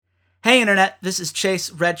Hey Internet, this is Chase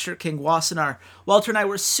Redshirt King Wassenaar. Walter and I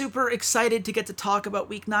were super excited to get to talk about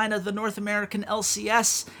Week 9 of the North American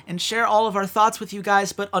LCS and share all of our thoughts with you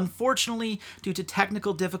guys, but unfortunately, due to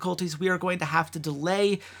technical difficulties, we are going to have to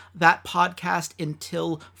delay that podcast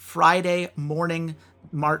until Friday morning,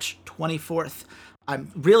 March 24th.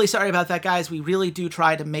 I'm really sorry about that, guys. We really do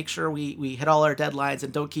try to make sure we hit all our deadlines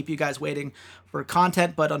and don't keep you guys waiting for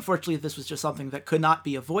content, but unfortunately, this was just something that could not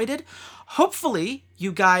be avoided. Hopefully,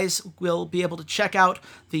 you guys will be able to check out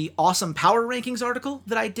the awesome power rankings article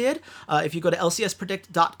that I did. If you go to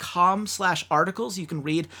lcspredict.com/articles, you can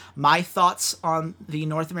read my thoughts on the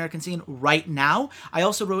North American scene right now. I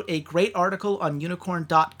also wrote a great article on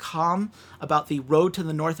unicorn.com about the road to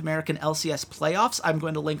the North American LCS playoffs. I'm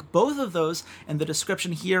going to link both of those in the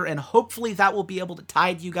description here, and hopefully that will be able to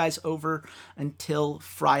tide you guys over until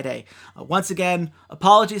Friday. Once again,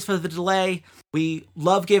 apologies for the delay. We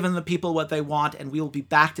love giving the people what they want, and we will be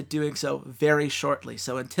back to doing so very shortly.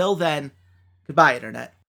 So until then, goodbye, Internet.